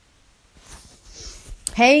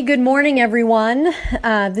Hey, good morning, everyone.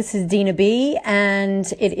 This is Dina B, and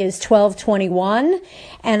it is 12:21,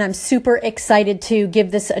 and I'm super excited to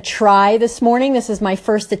give this a try this morning. This is my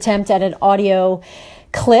first attempt at an audio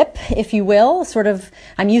clip, if you will.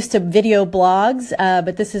 I'm used to video blogs,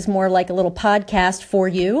 but this is more like a little podcast for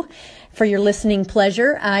you, for your listening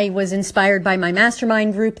pleasure. I was inspired by my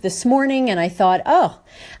mastermind group this morning, and I thought,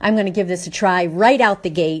 I'm going to give this a try right out the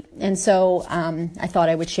gate. And so I thought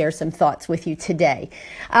I would share some thoughts with you today.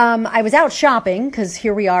 I was out shopping because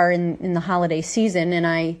here we are in the holiday season, and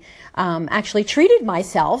I actually treated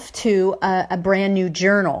myself to a brand new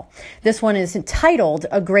journal. This one is entitled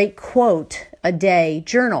A Great Quote a Day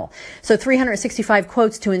Journal. So 365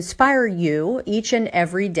 quotes to inspire you each and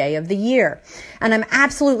every day of the year. And I'm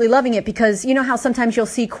absolutely loving it because you know how sometimes you'll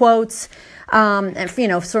see quotes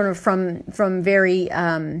sort of from very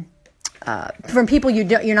from people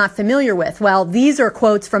you're not familiar with. Well, these are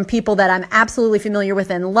quotes from people that I'm absolutely familiar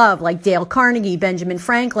with and love, like Dale Carnegie, Benjamin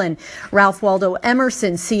Franklin, Ralph Waldo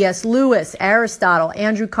Emerson, C.S. Lewis, Aristotle,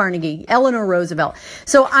 Andrew Carnegie, Eleanor Roosevelt.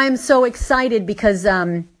 So I'm so excited because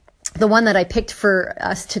the one that I picked for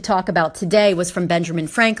us to talk about today was from Benjamin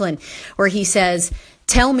Franklin, where he says,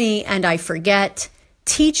 "Tell me and I forget,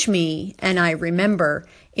 teach me and I remember,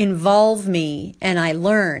 involve me and I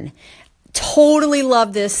learn." Totally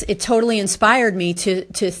love this. It totally inspired me to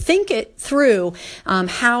think it through,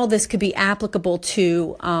 how this could be applicable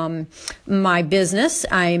to my business.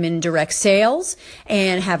 I'm in direct sales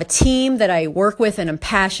and have a team that I work with, and I'm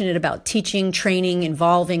passionate about teaching, training,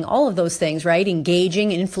 involving, all of those things, right?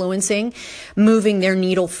 Engaging, influencing, moving their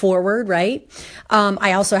needle forward, right?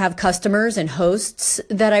 I also have customers and hosts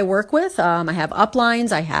that I work with. I have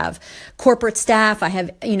uplines, I have corporate staff, I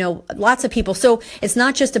have, lots of people. So it's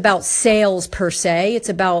not just about sales per se. It's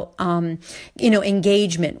about,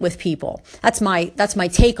 engagement with people. That's my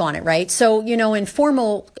take on it, right? So, in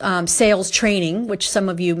formal, sales training, which some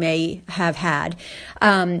of you may have had,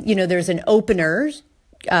 there's an opener,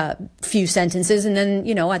 few sentences, and then,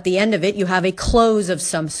 at the end of it, you have a close of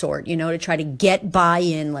some sort, to try to get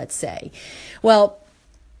buy-in, let's say. Well,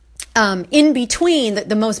 in between,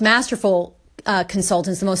 the most masterful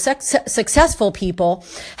consultants, the most successful people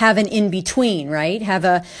have an in-between, right? Have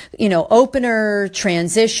a, opener,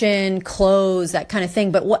 transition, close, that kind of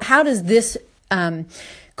thing. But how does this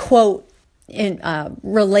quote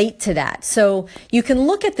relate to that? So you can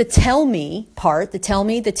look at the tell me part, the tell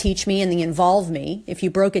me, the teach me, and the involve me, if you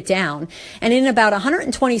broke it down. And in about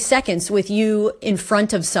 120 seconds with you in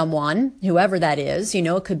front of someone, whoever that is,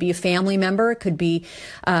 it could be a family member, it could be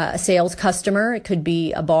a sales customer, it could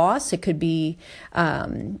be a boss, it could be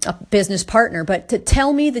a business partner. But to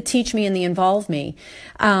tell me, the teach me, and the involve me,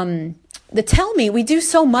 the tell me, we do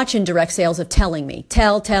so much in direct sales of telling me.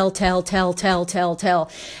 Tell.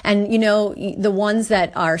 And, the ones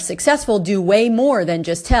that are successful do way more than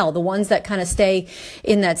just tell. The ones that kind of stay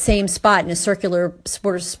in that same spot in a circular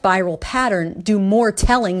sort of spiral pattern do more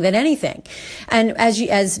telling than anything. And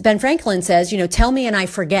as Ben Franklin says, tell me and I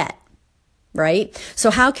forget, right? So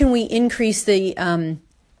how can we increase the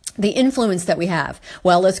influence that we have?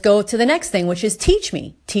 Well, let's go to the next thing, which is teach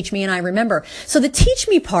me and I remember. So the teach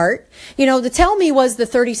me part, the tell me was the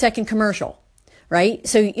 30-second commercial, right?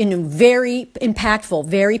 So, very impactful,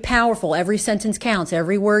 very powerful. Every sentence counts.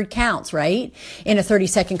 Every word counts, right? In a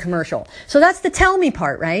 30-second commercial. So that's the tell me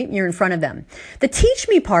part, right? You're in front of them. The teach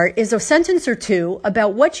me part is a sentence or two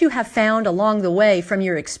about what you have found along the way from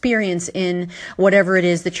your experience in whatever it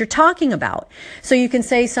is that you're talking about. So you can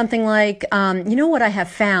say something like, what I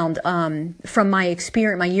have found, from my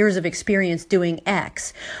experience, my years of experience doing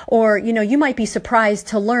X, or, you might be surprised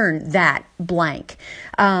to learn that blank.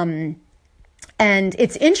 And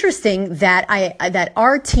it's interesting that that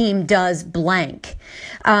our team does blank,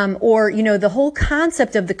 or the whole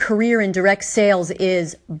concept of the career in direct sales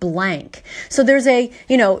is blank. So there's a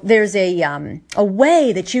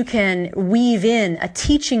way that you can weave in a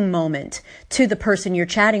teaching moment to the person you're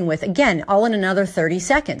chatting with. Again, all in another 30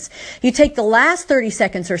 seconds. You take the last 30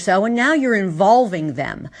 seconds or so, and now you're involving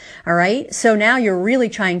them. All right. So now you're really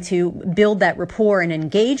trying to build that rapport and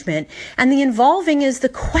engagement. And the involving is the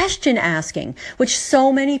question asking, which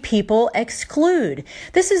so many people exclude.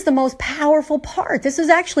 This is the most powerful part. This is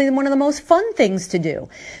actually one of the most fun things to do.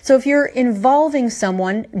 So if you're involving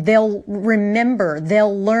someone, they'll remember,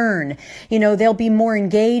 they'll learn, they'll be more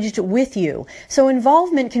engaged with you. So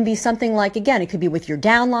involvement can be something like, again, it could be with your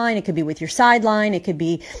downline, it could be with your sideline, it could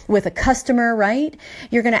be with a customer, right?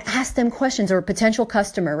 You're going to ask them questions, or a potential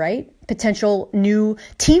customer, right? Potential new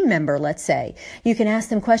team member, let's say. You can ask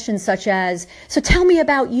them questions such as, so tell me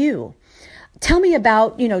about you. Tell me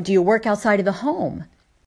about, do you work outside of the home?